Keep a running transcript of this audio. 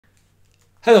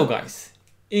Hello guys!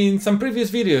 In some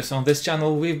previous videos on this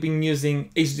channel we've been using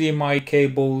HDMI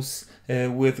cables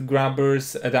with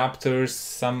grabbers, adapters,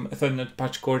 some Ethernet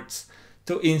patch cords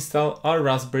to install our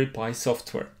Raspberry Pi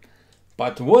software.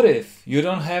 But what if you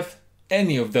don't have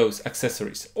any of those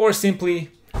accessories, or simply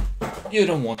you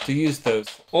don't want to use those?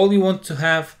 All you want to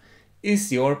have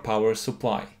is your power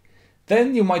supply.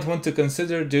 Then you might want to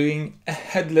consider doing a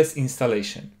headless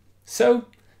installation. So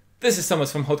this is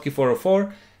Thomas from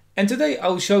Hotkey404. And today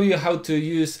I'll show you how to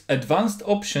use advanced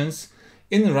options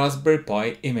in Raspberry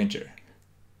Pi Imager.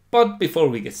 But before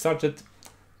we get started,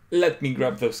 let me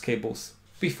grab those cables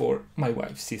before my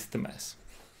wife sees the mess.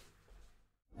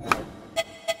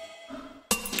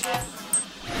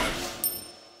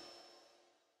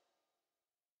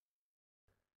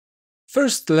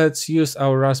 First, let's use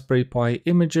our Raspberry Pi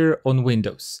Imager on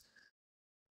Windows.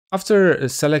 After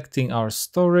selecting our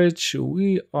storage,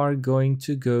 we are going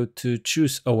to go to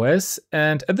Choose OS,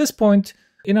 and at this point,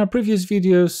 in our previous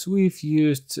videos, we've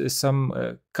used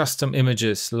some custom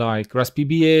images like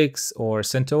RaspBX or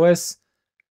CentOS,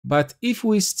 but if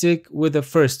we stick with the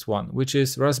first one, which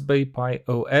is Raspberry Pi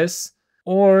OS,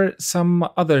 or some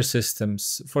other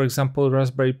systems, for example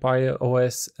Raspberry Pi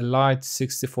OS Lite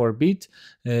 64-bit,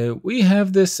 we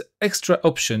have this extra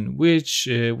option which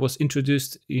was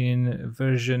introduced in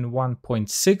version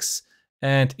 1.6,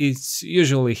 and it's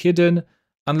usually hidden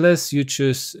unless you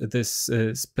choose this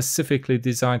specifically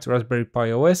designed Raspberry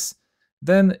Pi OS.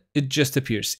 Then it just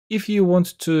appears. If you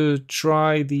want to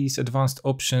try these advanced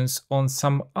options on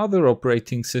some other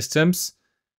operating systems,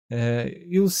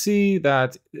 you'll see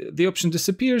that the option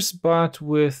disappears, but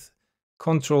with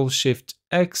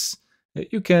Ctrl+Shift+X,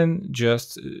 you can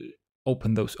just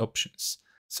open those options.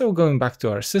 So going back to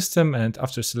our system, and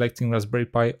after selecting Raspberry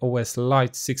Pi OS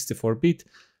Lite 64-bit,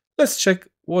 let's check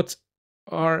what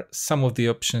are some of the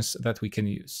options that we can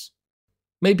use.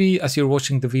 Maybe as you're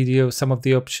watching the video, some of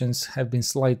the options have been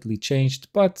slightly changed,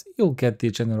 but you'll get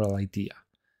the general idea.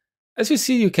 As you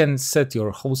see, you can set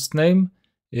your host name.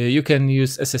 You can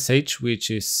use SSH, which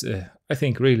is, I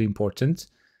think, really important.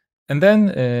 And then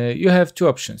you have two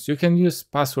options. You can use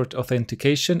password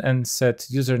authentication and set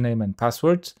username and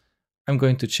password. I'm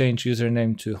going to change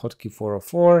username to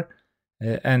Hotkey404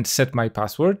 and set my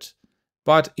password.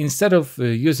 But instead of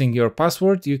using your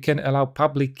password, you can allow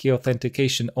public key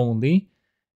authentication only.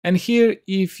 And here,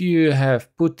 if you have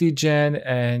PuTTyGen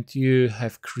and you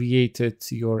have created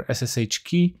your SSH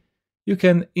key, you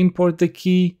can import the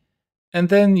key, and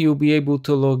then you'll be able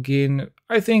to log in,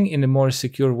 I think, in a more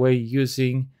secure way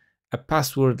using a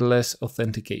passwordless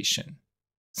authentication.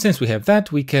 Since we have that,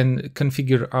 we can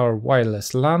configure our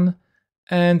wireless LAN,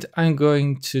 and I'm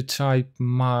going to type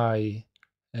my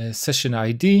session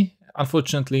ID.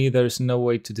 Unfortunately, there's no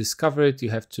way to discover it.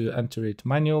 You have to enter it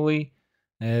manually.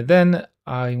 Then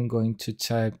I'm going to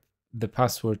type the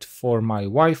password for my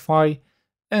Wi-Fi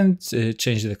and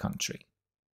change the country.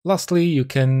 Lastly, you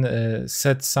can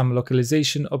set some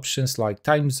localization options like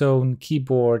time zone,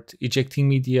 keyboard, ejecting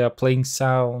media, playing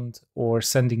sound, or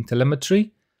sending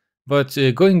telemetry. But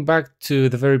going back to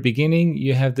the very beginning,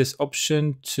 you have this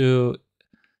option to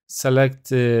select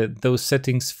those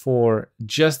settings for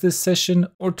just this session,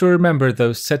 or to remember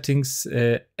those settings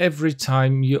every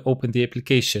time you open the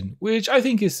application, which I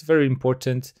think is very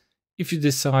important if you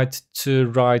decide to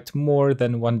write more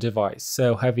than one device.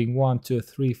 So having 1, 2,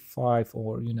 3, 5,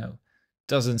 or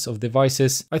dozens of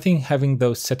devices, I think having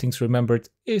those settings remembered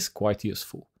is quite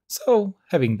useful. So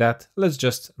having that, let's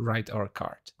just write our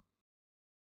card.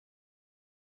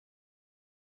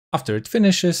 After it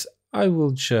finishes, I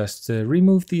will just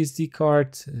remove the SD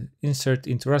card, insert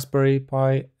into Raspberry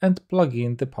Pi, and plug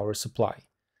in the power supply.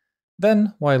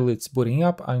 Then, while it's booting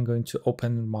up, I'm going to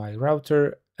open my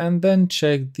router and then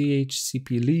check the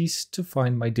DHCP list to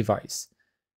find my device.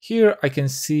 Here I can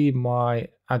see my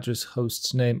address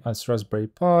host name as Raspberry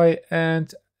Pi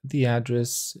and the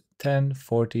address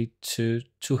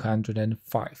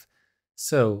 1042.205.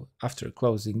 So after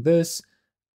closing this,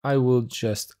 I will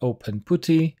just open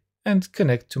PuTTY and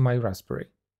connect to my Raspberry.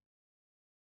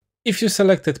 If you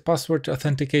selected password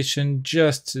authentication,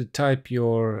 just type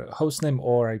your hostname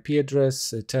or IP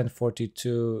address,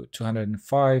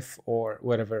 1042.205 or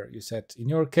whatever you set in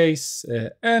your case.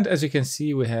 And as you can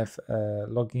see, we have a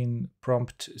login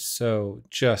prompt. So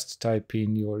just type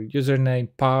in your username,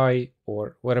 Pi,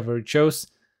 or whatever you chose.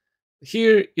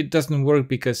 Here it doesn't work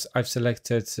because I've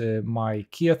selected my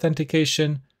key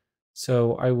authentication.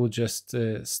 So I will just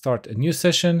start a new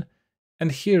session.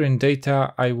 And here in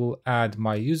data, I will add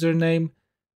my username,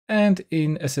 and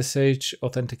in SSH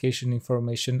authentication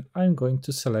information, I'm going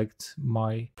to select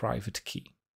my private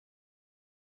key.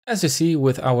 As you see,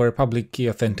 with our public key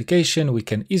authentication, we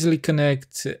can easily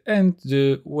connect and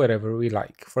do whatever we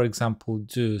like. For example,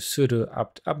 do sudo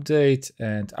apt update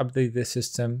and update the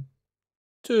system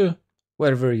to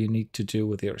whatever you need to do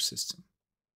with your system.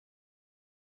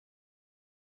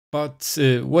 But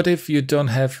what if you don't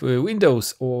have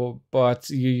Windows, but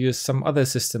you use some other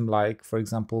system like, for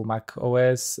example, Mac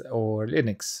OS or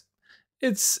Linux?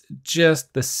 It's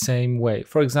just the same way.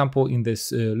 For example, in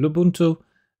this Lubuntu,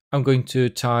 I'm going to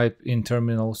type in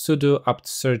terminal sudo apt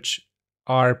search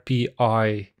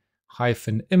rpi-imager,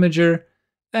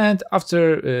 and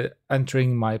after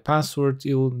entering my password,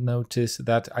 you'll notice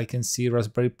that I can see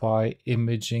Raspberry Pi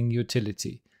imaging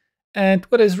utility. And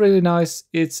what is really nice,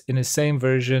 it's in the same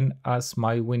version as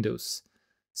my Windows.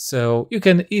 So you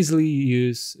can easily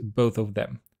use both of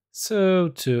them. So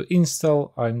to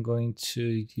install, I'm going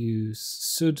to use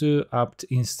sudo apt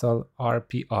install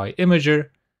rpi-imager,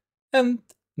 and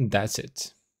that's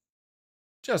it.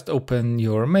 Just open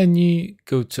your menu,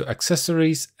 go to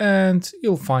accessories, and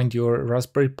you'll find your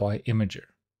Raspberry Pi imager.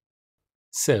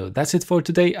 So that's it for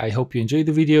today. I hope you enjoyed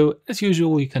the video. As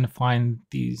usual, you can find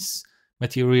these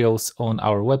materials on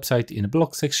our website in the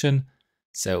blog section.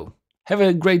 So have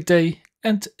a great day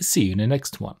and see you in the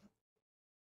next one.